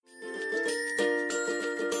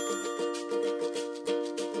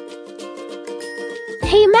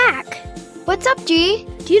What's up, G?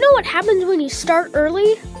 Do you know what happens when you start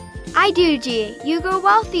early? I do, G. You go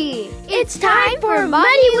wealthy. It's time for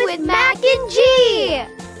Money with Mac and G.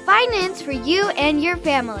 Finance for you and your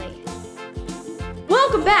family.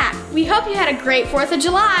 Welcome back. We hope you had a great 4th of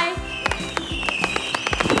July.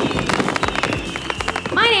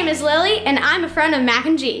 My name is Lily, and I'm a friend of Mac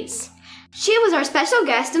and G's. She was our special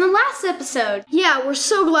guest in the last episode. Yeah, we're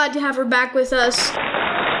so glad to have her back with us.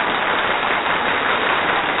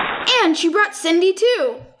 And she brought Cindy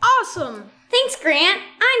too. Awesome. Thanks, Grant.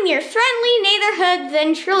 I'm your friendly neighborhood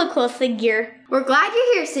ventriloquial figure. We're glad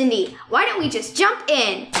you're here, Cindy. Why don't we just jump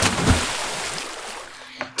in?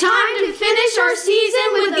 Time to finish our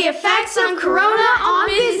season with the effects of Corona on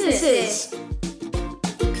businesses.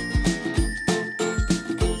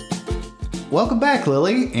 Welcome back,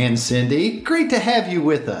 Lily and Cindy. Great to have you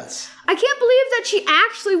with us. I can't believe that she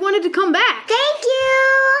actually wanted to come back. Thank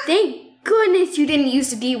you. Thank goodness you didn't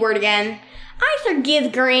use the D word again. I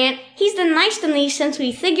forgive Grant. He's been nice to me since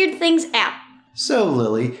we figured things out. So,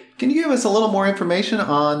 Lily, can you give us a little more information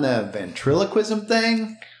on the ventriloquism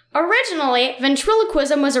thing? Originally,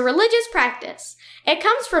 ventriloquism was a religious practice. It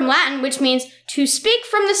comes from Latin, which means to speak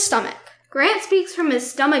from the stomach. Grant speaks from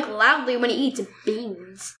his stomach loudly when he eats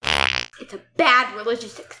beans. It's a bad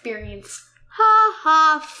religious experience. Ha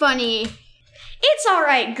ha, funny. It's all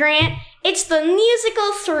right, Grant. It's the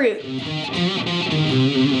musical throat.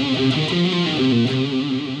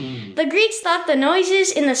 The Greeks thought the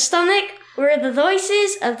noises in the stomach were the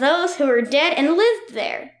voices of those who were dead and lived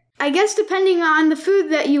there. I guess depending on the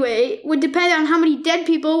food that you ate would depend on how many dead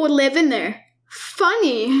people would live in there.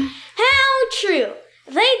 Funny. How true.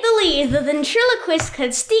 They believed the ventriloquist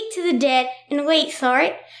could speak to the dead and wait for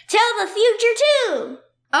it. Tell the future too.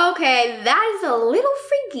 Okay, that is a little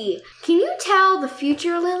freaky. Can you tell the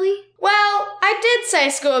future, Lily? Well, I did say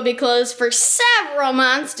school would be closed for several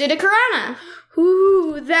months due to Corona.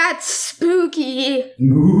 Ooh, that's spooky.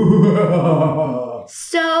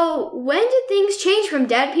 So, when did things change from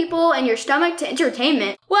dead people and your stomach to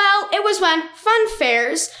entertainment? Well, it was when fun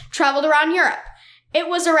fairs traveled around Europe. It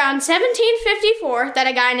was around 1754 that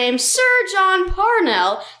a guy named Sir John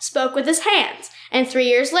Parnell spoke with his hands, and 3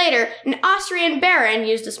 years later, an Austrian baron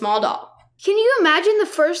used a small doll. Can you imagine the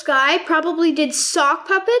first guy probably did sock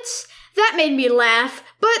puppets? That made me laugh.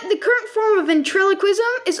 But the current form of ventriloquism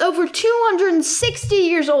is over 260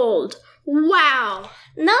 years old. Wow.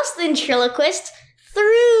 Most ventriloquists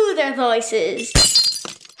threw their voices.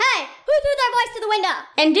 Hey, who threw their voice to the window?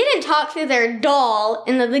 And didn't talk through their doll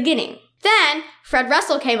in the beginning. Then, Fred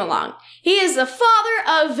Russell came along. He is the father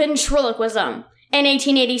of ventriloquism. In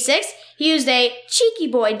 1886, he used a cheeky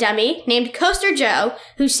boy dummy named Coaster Joe,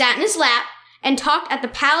 who sat in his lap and talked at the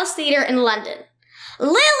Palace Theatre in London.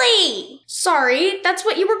 Lily! Sorry, that's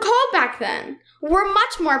what you were called back then. We're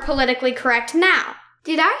much more politically correct now.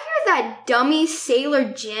 Did I hear that dummy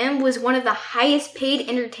Sailor Jim was one of the highest paid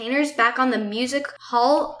entertainers back on the music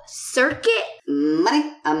hall circuit?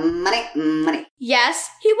 Money. Yes,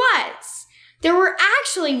 he was. There were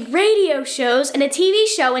actually radio shows and a TV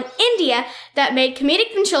show in India that made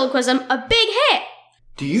comedic ventriloquism a big hit.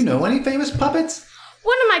 Do you know any famous puppets?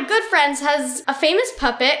 One of my good friends has a famous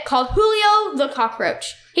puppet called Julio the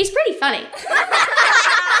Cockroach. He's pretty funny.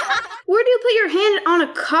 Where do you put your hand on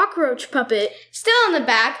a cockroach puppet? Still in the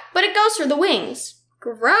back, but it goes through the wings.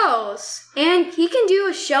 Gross. And he can do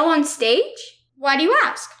a show on stage? Why do you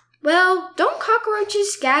ask? Well, don't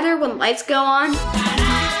cockroaches scatter when lights go on?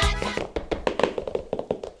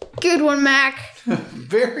 Good one, Mac.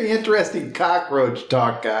 Very interesting cockroach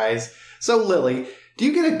talk, guys. So, Lily, do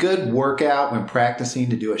you get a good workout when practicing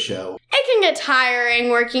to do a show? It can get tiring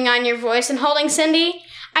working on your voice and holding Cindy.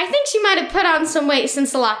 I think she might have put on some weight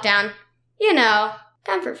since the lockdown. You know,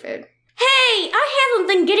 comfort food. Hey, I haven't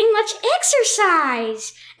been getting much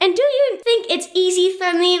exercise. And do you think it's easy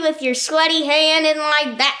for me with your sweaty hand in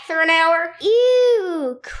my back for an hour?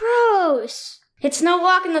 Ew, gross. It's no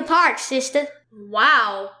walk in the park, sister.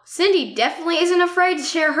 Wow, Cindy definitely isn't afraid to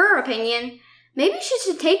share her opinion. Maybe she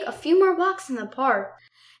should take a few more walks in the park.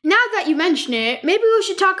 Now that you mention it, maybe we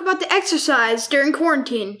should talk about the exercise during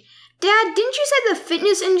quarantine. Dad, didn't you say the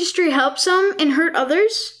fitness industry helped some and hurt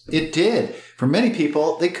others? It did. For many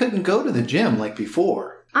people, they couldn't go to the gym like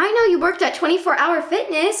before. I know you worked at 24-Hour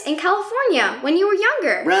Fitness in California when you were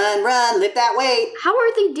younger. Run, lift that weight. How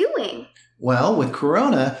are they doing? Well, with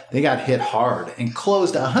Corona, they got hit hard and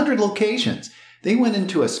closed 100 locations. They went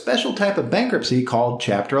into a special type of bankruptcy called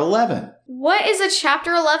Chapter 11. What is a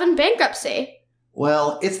Chapter 11 bankruptcy?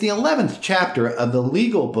 Well, it's the 11th chapter of the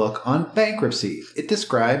legal book on bankruptcy. It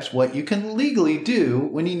describes what you can legally do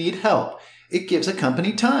when you need help. It gives a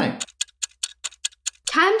company time.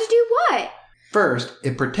 Time to do what? First,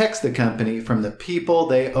 it protects the company from the people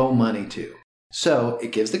they owe money to. So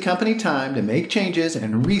it gives the company time to make changes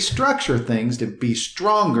and restructure things to be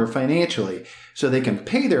stronger financially so they can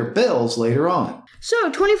pay their bills later on. So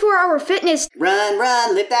 24-Hour Fitness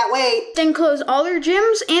Run, lift that weight. then close all their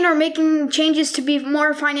gyms and are making changes to be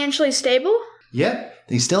more financially stable? Yep,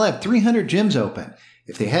 they still have 300 gyms open.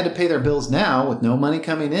 If they had to pay their bills now with no money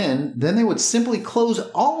coming in, then they would simply close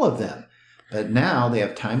all of them. But now they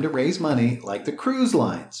have time to raise money like the cruise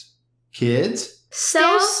lines. Kids?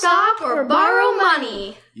 Sell stock or borrow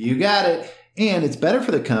money. You got it. And it's better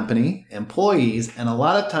for the company, employees, and a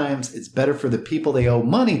lot of times it's better for the people they owe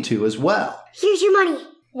money to as well. Here's your money.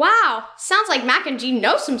 Wow, sounds like Mac and G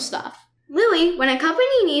know some stuff. Lily, when a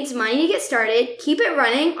company needs money to get started, keep it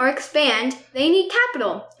running, or expand, they need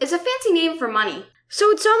capital. It's a fancy name for money. So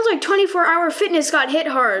it sounds like 24-Hour Fitness got hit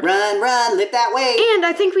hard. Run, lift that weight. And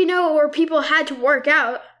I think we know where people had to work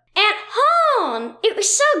out. Aunt Hon! It was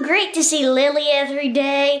so great to see Lily every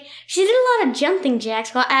day. She did a lot of jumping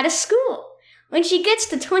jacks while out of school. When she gets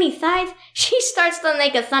to 25, she starts to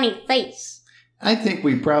make a funny face. I think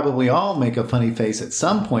we probably all make a funny face at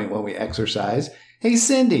some point when we exercise. Hey,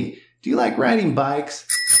 Cindy, do you like riding bikes?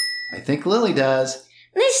 I think Lily does.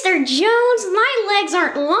 Mr. Jones, my legs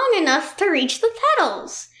aren't long enough to reach the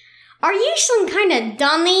pedals. Are you some kind of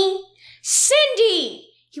dummy? Cindy!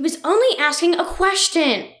 He was only asking a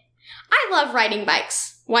question. I love riding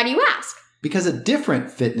bikes. Why do you ask? Because a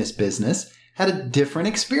different fitness business had a different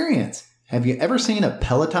experience. Have you ever seen a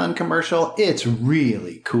Peloton commercial? It's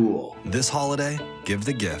really cool. This holiday, give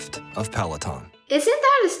the gift of Peloton. Isn't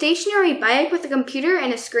that a stationary bike with a computer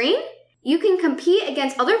and a screen? You can compete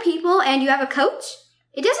against other people and you have a coach?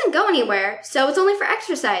 It doesn't go anywhere, so it's only for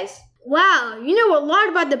exercise. Wow, you know a lot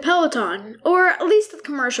about the Peloton, or at least the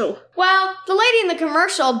commercial. Well, the lady in the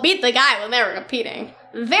commercial beat the guy when they were competing.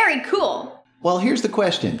 Very cool. Well, here's the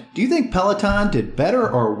question. Do you think Peloton did better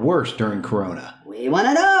or worse during Corona? We want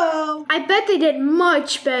to know. I bet they did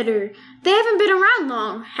much better. They haven't been around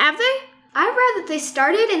long, have they? I read that they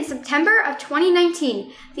started in September of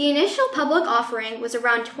 2019. The initial public offering was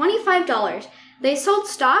around $25. They sold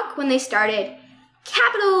stock when they started.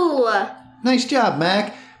 Capital! Nice job,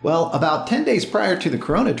 Mac. Well, about 10 days prior to the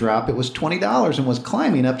Corona drop, it was $20 and was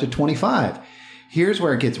climbing up to $25. Here's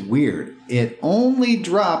where it gets weird. It only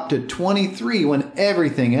dropped to $23 when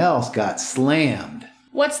everything else got slammed.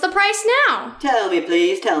 What's the price now? Tell me,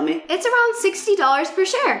 please, tell me. It's around $60 per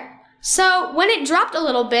share. So, when it dropped a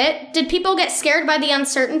little bit, did people get scared by the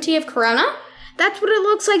uncertainty of Corona? That's what it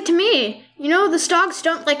looks like to me. You know, the stocks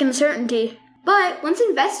don't like uncertainty. But once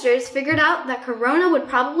investors figured out that Corona would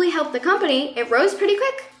probably help the company, it rose pretty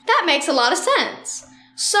quick. That makes a lot of sense.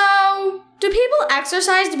 So, do people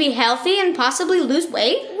exercise to be healthy and possibly lose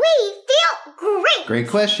weight? We feel great. Great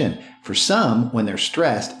question. For some, when they're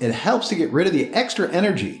stressed, it helps to get rid of the extra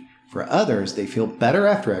energy. For others, they feel better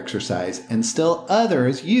after exercise, and still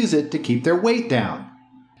others use it to keep their weight down.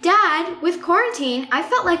 Dad, with quarantine, I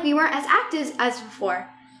felt like we weren't as active as before.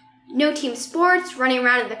 No team sports, running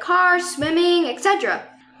around in the car, swimming, etc.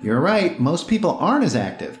 You're right, most people aren't as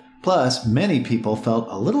active. Plus, many people felt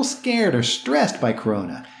a little scared or stressed by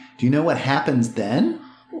Corona. Do you know what happens then?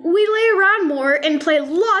 We lay around more and play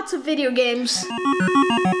lots of video games.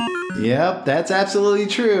 Yep, that's absolutely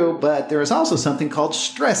true, but there is also something called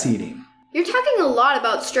stress eating. You're talking a lot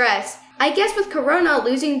about stress. I guess with Corona,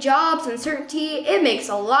 losing jobs, uncertainty, it makes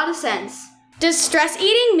a lot of sense. Does stress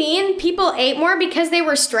eating mean people ate more because they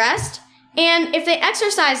were stressed? And if they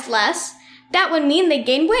exercised less, that would mean they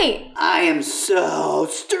gained weight. I am so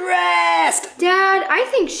stressed. Dad, I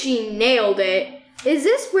think she nailed it. Is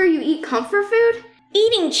this where you eat comfort food?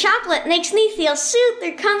 Eating chocolate makes me feel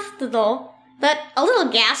super comfortable, but a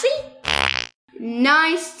little gassy.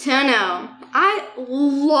 Nice to know. I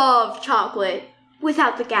love chocolate.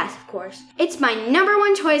 Without the gas, of course. It's my number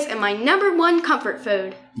one choice and my number one comfort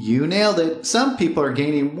food. You nailed it. Some people are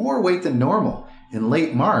gaining more weight than normal. In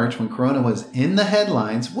late March, when Corona was in the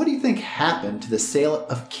headlines, what do you think happened to the sale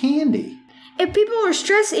of candy? If people were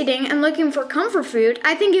stress eating and looking for comfort food,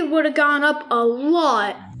 I think it would have gone up a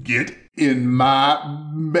lot. Get in my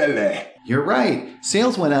belly. You're right.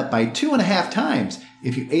 Sales went up by 2.5 times.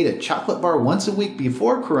 If you ate a chocolate bar once a week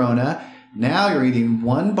before Corona, now you're eating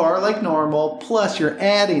 1 bar like normal, plus you're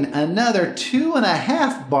adding another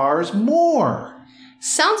 2.5 bars more.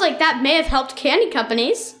 Sounds like that may have helped candy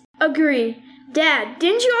companies. Agree. Dad,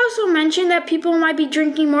 didn't you also mention that people might be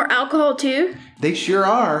drinking more alcohol too? They sure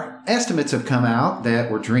are. Estimates have come out that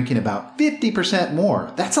we're drinking about 50%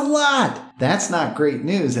 more. That's a lot. That's not great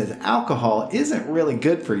news, as alcohol isn't really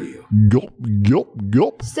good for you. Gulp, gulp,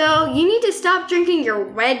 gulp. So you need to stop drinking your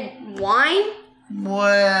red wine?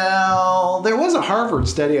 Well, there was a Harvard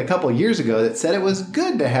study a couple years ago that said it was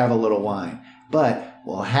good to have a little wine, but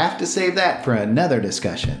we'll have to save that for another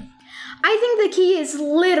discussion. I think the key is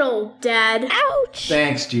little, Dad. Ouch!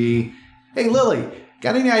 Thanks, G. Hey, Lily,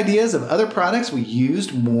 got any ideas of other products we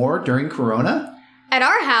used more during Corona? At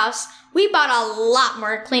our house, we bought a lot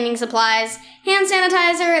more cleaning supplies, hand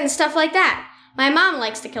sanitizer, and stuff like that. My mom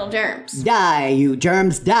likes to kill germs. Die, you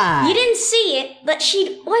germs, die. You didn't see it, but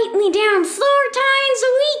she'd wipe me down 4 times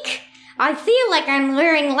a week. I feel like I'm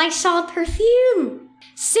wearing Lysol perfume.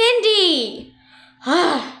 Cindy!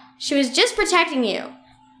 She was just protecting you.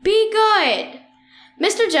 Be good.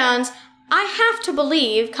 Mr. Jones, I have to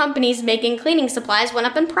believe companies making cleaning supplies went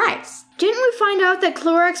up in price. Didn't we find out that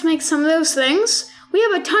Clorox makes some of those things? We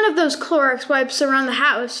have a ton of those Clorox wipes around the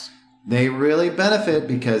house. They really benefit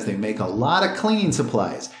because they make a lot of cleaning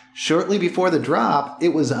supplies. Shortly before the drop, it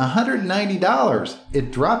was $190.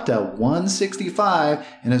 It dropped to $165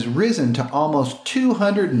 and has risen to almost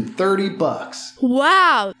 $230.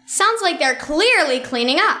 Wow! Sounds like they're clearly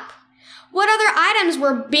cleaning up. What other items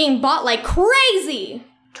were being bought like crazy?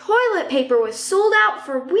 Toilet paper was sold out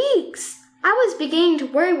for weeks. I was beginning to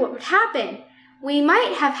worry what would happen. We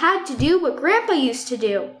might have had to do what Grandpa used to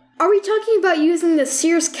do. Are we talking about using the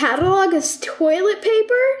Sears catalog as toilet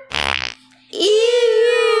paper?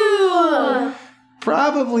 Ew!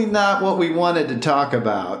 Probably not what we wanted to talk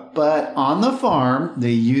about, but on the farm,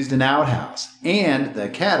 they used an outhouse and the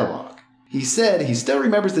catalog. He said he still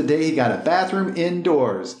remembers the day he got a bathroom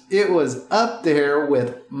indoors. It was up there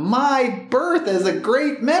with my birth as a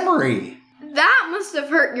great memory. That must have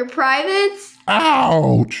hurt your privates.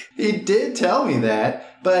 Ouch! He did tell me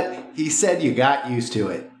that, but he said you got used to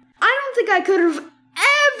it. I don't think I could have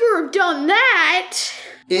ever done that.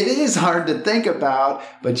 It is hard to think about,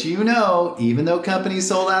 but you know, even though companies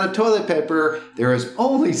sold out of toilet paper, there is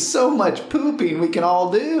only so much pooping we can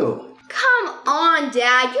all do. Come on,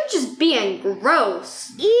 Dad. You're just being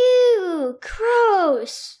gross. Ew!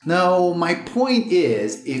 Gross! No, my point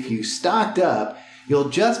is, if you stocked up, you'll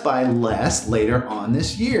just buy less later on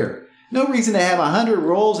this year. No reason to have 100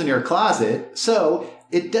 rolls in your closet, so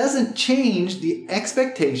it doesn't change the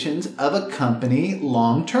expectations of a company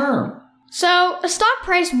long term. So, a stock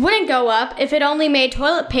price wouldn't go up if it only made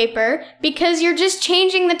toilet paper because you're just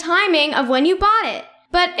changing the timing of when you bought it.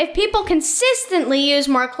 But if people consistently use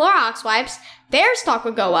more Clorox wipes, their stock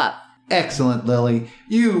would go up. Excellent, Lily.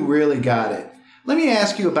 You really got it. Let me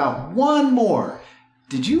ask you about one more.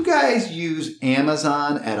 Did you guys use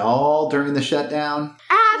Amazon at all during the shutdown?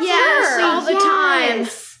 Yes, all the time.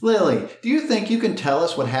 Lily, do you think you can tell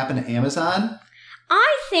us what happened to Amazon?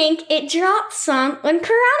 I think it dropped some when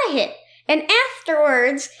Corona hit, and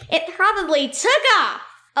afterwards, it probably took off.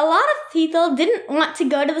 A lot of people didn't want to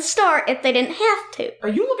go to the store if they didn't have to. Are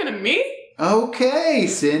you looking at me? Okay,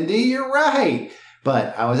 Cindy, you're right.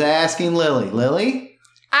 But I was asking Lily. Lily?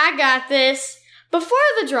 I got this. Before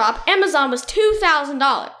the drop, Amazon was $2,000.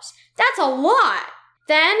 That's a lot.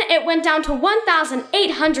 Then it went down to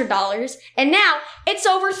 $1,800, and now it's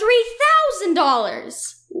over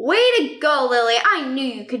 $3,000. Way to go, Lily. I knew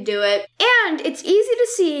you could do it. And it's easy to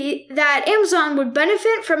see that Amazon would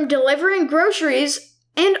benefit from delivering groceries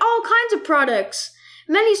and all kinds of products.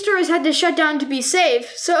 Many stores had to shut down to be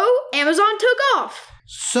safe, so Amazon took off.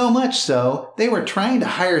 So much so, they were trying to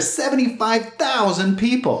hire 75,000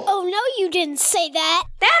 people. Oh, no, you didn't say that.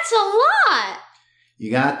 That's a lot.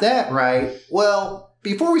 You got that right. Well,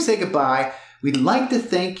 before we say goodbye, we'd like to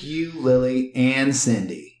thank you, Lily and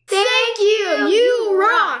Cindy. Thank you. You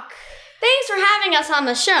rock. Thanks for having us on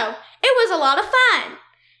the show. It was a lot of fun.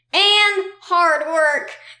 And hard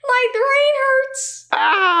work. My brain hurts.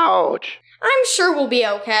 Ouch! I'm sure we'll be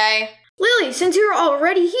okay. Lily, since you're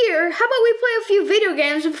already here, how about we play a few video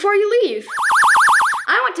games before you leave?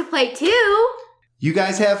 I want to play too. You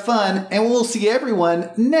guys have fun, and we'll see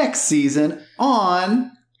everyone next season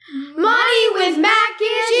on Money with Mac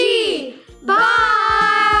and G.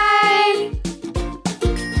 Bye!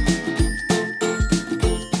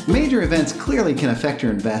 Major events clearly can affect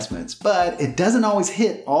your investments, but it doesn't always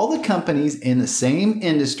hit all the companies in the same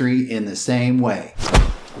industry in the same way.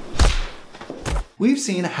 We've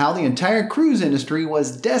seen how the entire cruise industry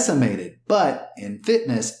was decimated, but in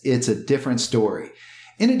fitness, it's a different story.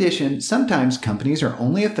 In addition, sometimes companies are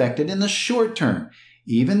only affected in the short term.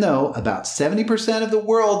 Even though about 70% of the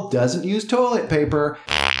world doesn't use toilet paper,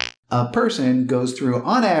 a person goes through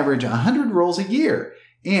on average 100 rolls a year.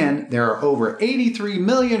 And there are over 83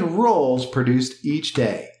 million rolls produced each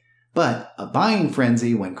day. But a buying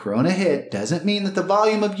frenzy when Corona hit doesn't mean that the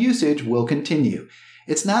volume of usage will continue.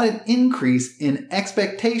 It's not an increase in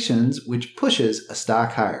expectations which pushes a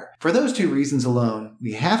stock higher. For those two reasons alone,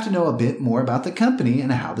 we have to know a bit more about the company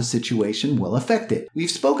and how the situation will affect it.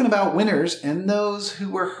 We've spoken about winners and those who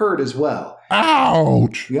were hurt as well.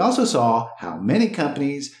 Ouch! We also saw how many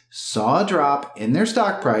companies saw a drop in their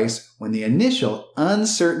stock price when the initial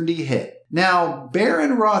uncertainty hit. Now,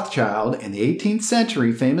 Baron Rothschild in the 18th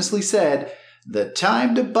century famously said, "The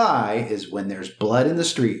time to buy is when there's blood in the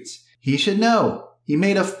streets." He should know. He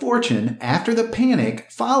made a fortune after the panic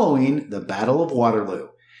following the Battle of Waterloo.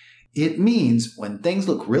 It means when things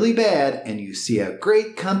look really bad and you see a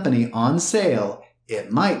great company on sale,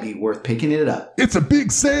 it might be worth picking it up. It's a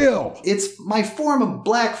big sale! It's my form of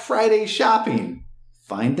Black Friday shopping.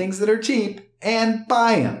 Find things that are cheap and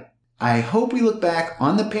buy them. I hope we look back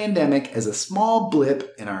on the pandemic as a small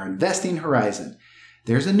blip in our investing horizon.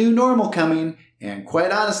 There's a new normal coming, and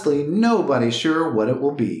quite honestly, nobody's sure what it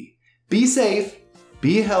will be. Be safe,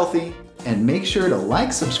 be healthy, and make sure to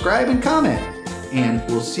like, subscribe, and comment. And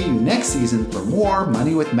we'll see you next season for more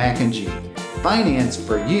Money with Mac and G. Finance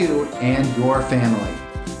for you and your family.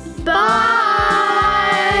 Bye!